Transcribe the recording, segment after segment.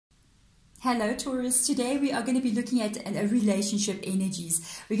Hello Taurus, today we are going to be looking at relationship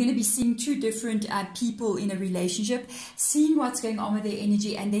energies. We're going to be seeing two different people in a relationship, seeing what's going on with their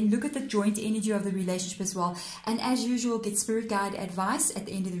energy, and then look at the joint energy of the relationship as well. And as usual, get spirit guide advice at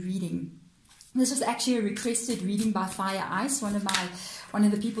the end of the reading. This was actually a requested reading by Fire Ice, one of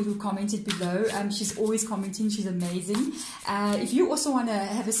the people who commented below. She's always commenting. She's amazing. If you also want to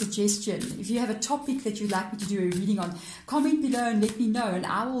have a suggestion, if you have a topic that you'd like me to do a reading on, comment below and let me know, and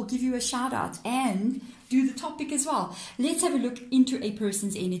I will give you a shout out and do the topic as well. Let's have a look into a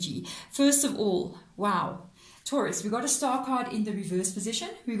person's energy. First of all, wow. Taurus, we got a star card in the reverse position.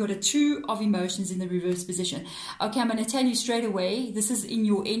 We got a two of emotions in the reverse position. Okay, I'm going to tell you straight away, this is in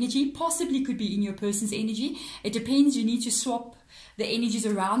your energy, possibly could be in your person's energy. It depends. You need to swap the energies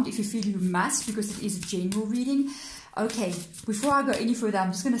around if you feel you must, because it is a general reading. Okay, before I go any further,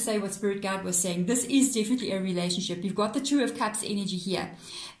 I'm just going to say what Spirit Guide was saying. This is definitely a relationship. You've got the Two of Cups energy here.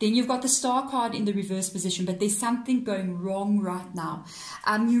 Then you've got the Star card in the reverse position, but there's something going wrong right now.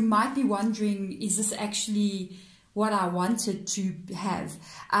 You might be wondering, is this actually what I wanted to have?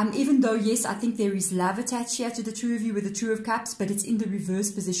 Even though, yes, I think there is love attached here to the two of you with the Two of Cups, but it's in the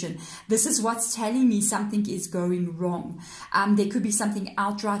reverse position. This is what's telling me something is going wrong. There could be something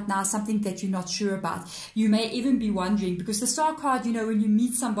out right now, something that you're not sure about. You may even be wondering, because the Star card, you know, when you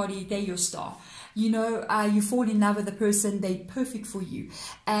meet somebody, they're your star. You know, you fall in love with the person, they're perfect for you.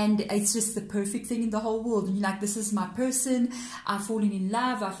 And it's just the perfect thing in the whole world. And you're like, this is my person, I've fallen in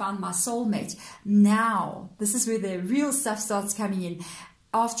love, I found my soulmate. Now, this is where the real stuff starts coming in.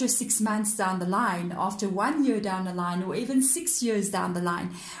 After 6 months down the line, after 1 year down the line, or even 6 years down the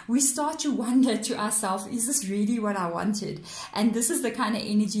line, we start to wonder to ourselves, is this really what I wanted? And this is the kind of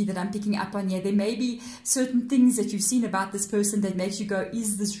energy that I'm picking up on here. There may be certain things that you've seen about this person that makes you go,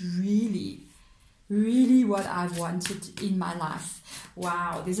 is this really what I've wanted in my life?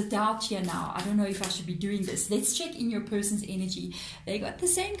 Wow, there's a doubt here now. I don't know if I should be doing this. Let's check in your person's energy. They got the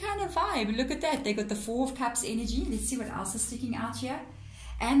same kind of vibe. Look at that. They got the Four of Cups energy. Let's see what else is sticking out here.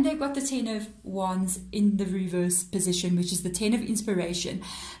 And they've got the Ten of Wands in the reverse position, which is the Ten of Inspiration.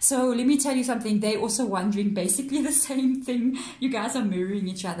 So let me tell you something. They're also wondering basically the same thing. You guys are mirroring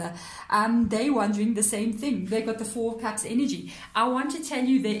each other. They're wondering the same thing. They've got the Four of Cups energy. I want to tell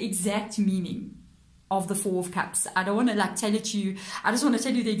you the exact meaning of the Four of Cups. I don't want to like tell it to you. I just want to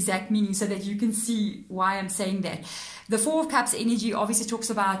tell you the exact meaning so that you can see why I'm saying that. The Four of Cups energy obviously talks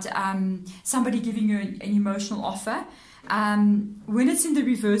about somebody giving you an emotional offer. When it's in the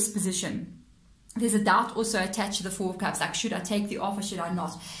reverse position, there's a doubt also attached to the Four of Cups, like, should I take the offer, should I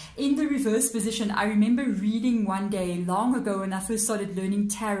not? In the reverse position, I remember reading one day long ago when I first started learning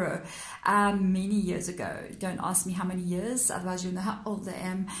tarot, many years ago. Don't ask me how many years, otherwise you'll know how old I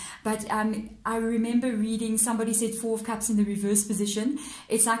am. But I remember reading, somebody said Four of Cups in the reverse position.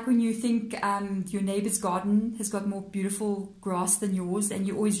 It's like when you think your neighbor's garden has got more beautiful grass than yours, and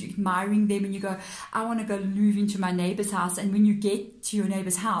you're always admiring them, and you go, I want to go move into my neighbor's house. And when you get to your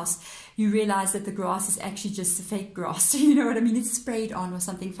neighbor's house, you realize that the grass is actually just a fake grass. You know what I mean? It's sprayed on or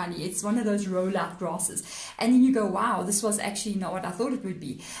something funny. It's one of those rollout grasses. And then you go, wow, this was actually not what I thought it would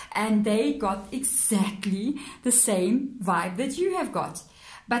be. And they got exactly the same vibe that you have got.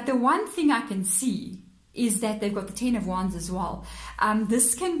 But the one thing I can see is that they've got the Ten of Wands as well.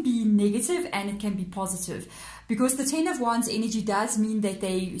 This can be negative and it can be positive, because the Ten of Wands energy does mean that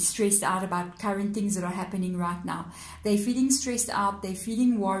they're stressed out about current things that are happening right now. They're feeling stressed out, they're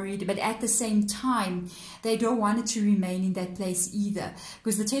feeling worried, but at the same time, they don't want it to remain in that place either.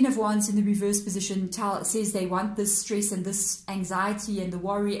 Because the Ten of Wands in the reverse position says they want this stress and this anxiety and the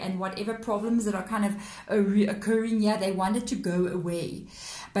worry and whatever problems that are kind of occurring here, they want it to go away.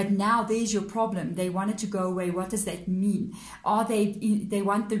 But now there's your problem. They want it to go away. What does that mean? Are they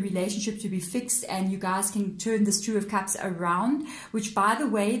want the relationship to be fixed, and you guys can turn this Two of Cups around, which, by the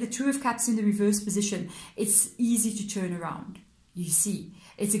way, the Two of Cups in the reverse position, it's easy to turn around. You see,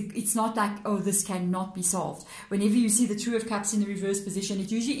 it's not like, oh, this cannot be solved. Whenever you see the Two of Cups in the reverse position,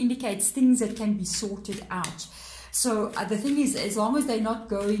 it usually indicates things that can be sorted out. So the thing is, as long as they're not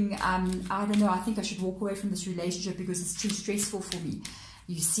going, I don't know, I think I should walk away from this relationship because it's too stressful for me.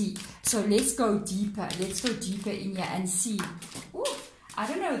 You see, so let's go deeper. Let's go deeper in here and see. Ooh, I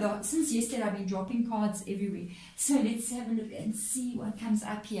don't know, though, since yesterday I've been dropping cards everywhere. So let's have a look and see what comes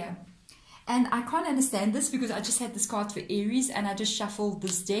up here. And I can't understand this because I just had this card for Aries and I just shuffled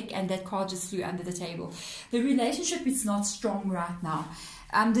this deck and that card just flew under the table. The relationship is not strong right now.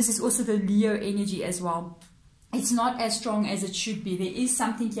 This is also the Leo energy as well. it's not as strong as it should be. There is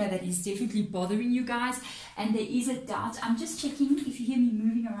something here that is definitely bothering you guys, and there is a doubt. I'm just checking if you hear me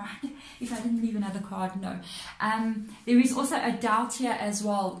moving around, if I didn't leave another card. No. There is also a doubt here as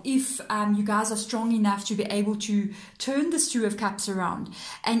well, if you guys are strong enough to be able to turn this Two of Cups around,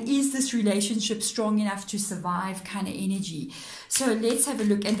 and is this relationship strong enough to survive kind of energy. So let's have a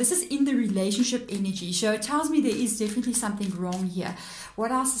look, and this is in the relationship energy, so it tells me there is definitely something wrong here.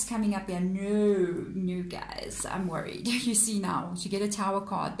 What else is coming up here? No guys, I'm worried. You see now, to get a Tower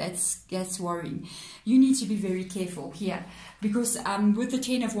card, that's worrying. You need to be very careful here, because with the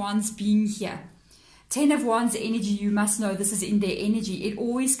 10 of Wands being here, 10 of Wands energy, you must know this is in their energy. It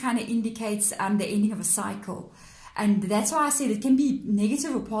always kind of indicates the ending of a cycle. And that's why I said it can be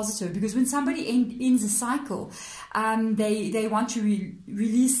negative or positive, because when somebody ends a cycle, they want to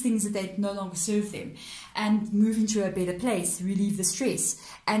release things that no longer serve them and move into a better place, relieve the stress.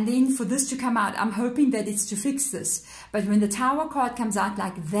 And then for this to come out, I'm hoping that it's to fix this. But when the Tower card comes out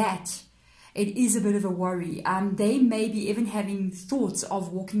like that, it is a bit of a worry. They may be even having thoughts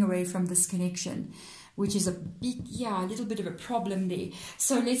of walking away from this connection, which is a little bit of a problem there.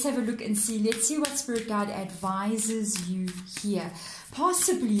 So let's have a look and see. Let's see what Spirit Guide advises you here.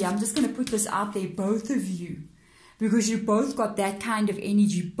 Possibly, I'm just going to put this out there, both of you, because you both got that kind of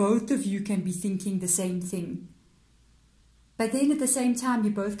energy. Both of you can be thinking the same thing. But then at the same time,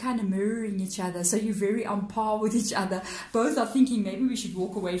 you're both kind of mirroring each other. So you're very on par with each other. Both are thinking maybe we should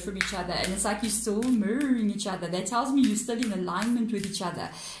walk away from each other. And it's like you're still mirroring each other. That tells me you're still in alignment with each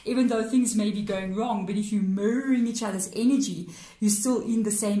other. Even though things may be going wrong. But if you're mirroring each other's energy, you're still in the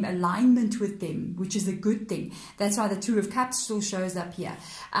same alignment with them, which is a good thing. That's why the Two of Cups still shows up here.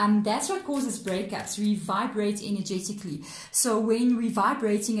 That's what causes breakups. We vibrate energetically. So when we're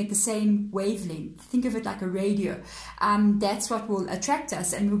vibrating at the same wavelength, think of it like a radio. That's what will attract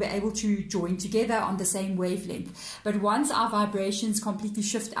us, and we'll be able to join together on the same wavelength. But once our vibrations completely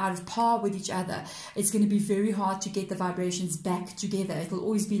shift out of par with each other, it's going to be very hard to get the vibrations back together. It will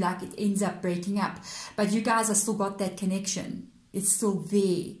always be like it ends up breaking up. But you guys have still got that connection. It's still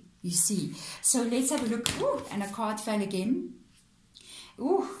there, you see. So let's have a look. Ooh, and a card fell again.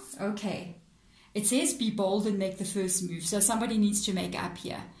 Ooh, okay. It says be bold and make the first move. So somebody needs to make up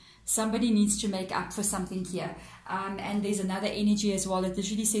here. Somebody needs to make up for something here. And there's another energy as well. It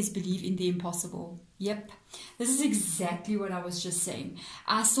literally says believe in the impossible. Yep. This is exactly what I was just saying.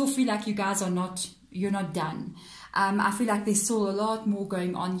 I still feel like you guys you're not done. I feel like there's still a lot more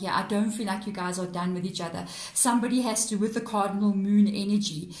going on here. I don't feel like you guys are done with each other. Somebody has to, with the cardinal moon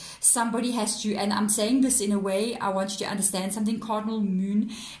energy, somebody has to, and I'm saying this in a way, I want you to understand something. Cardinal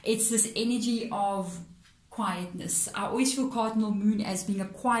moon, it's this energy of quietness. I always feel cardinal moon as being a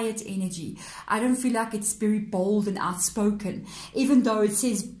quiet energy. I don't feel like it's very bold and outspoken, even though it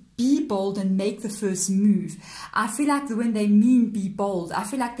says be bold and make the first move. I feel like when they mean be bold, I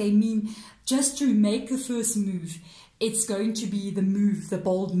feel like they mean just to make the first move. It's going to be the move, the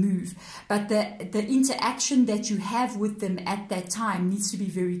bold move. But the interaction that you have with them at that time needs to be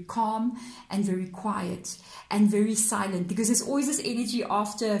very calm and very quiet and very silent. Because there's always this energy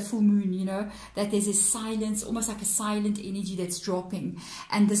after full moon, you know, that there's this silence, almost like a silent energy that's dropping.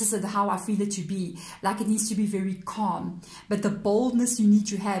 And this is how I feel it to be. Like it needs to be very calm. But the boldness you need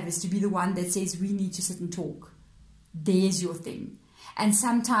to have is to be the one that says we need to sit and talk. There's your thing. And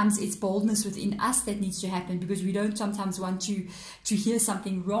sometimes it's boldness within us that needs to happen, because we don't sometimes want to hear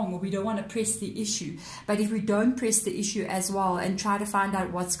something wrong, or we don't want to press the issue. But if we don't press the issue as well and try to find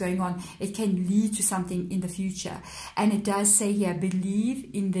out what's going on, it can lead to something in the future. And it does say here, believe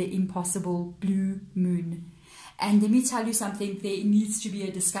in the impossible, blue moon. And let me tell you something, there needs to be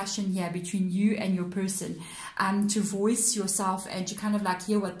a discussion here between you and your person, to voice yourself and to kind of like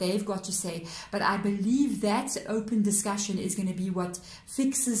hear what they've got to say. But I believe that open discussion is going to be what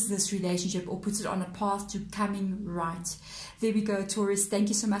fixes this relationship or puts it on a path to coming right. There we go, Taurus. Thank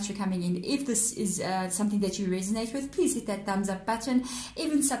you so much for coming in. If this is something that you resonate with, please hit that thumbs up button.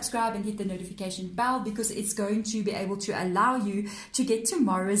 Even subscribe and hit the notification bell, because it's going to be able to allow you to get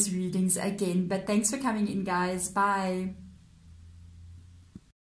tomorrow's readings again. But thanks for coming in, guys. Bye.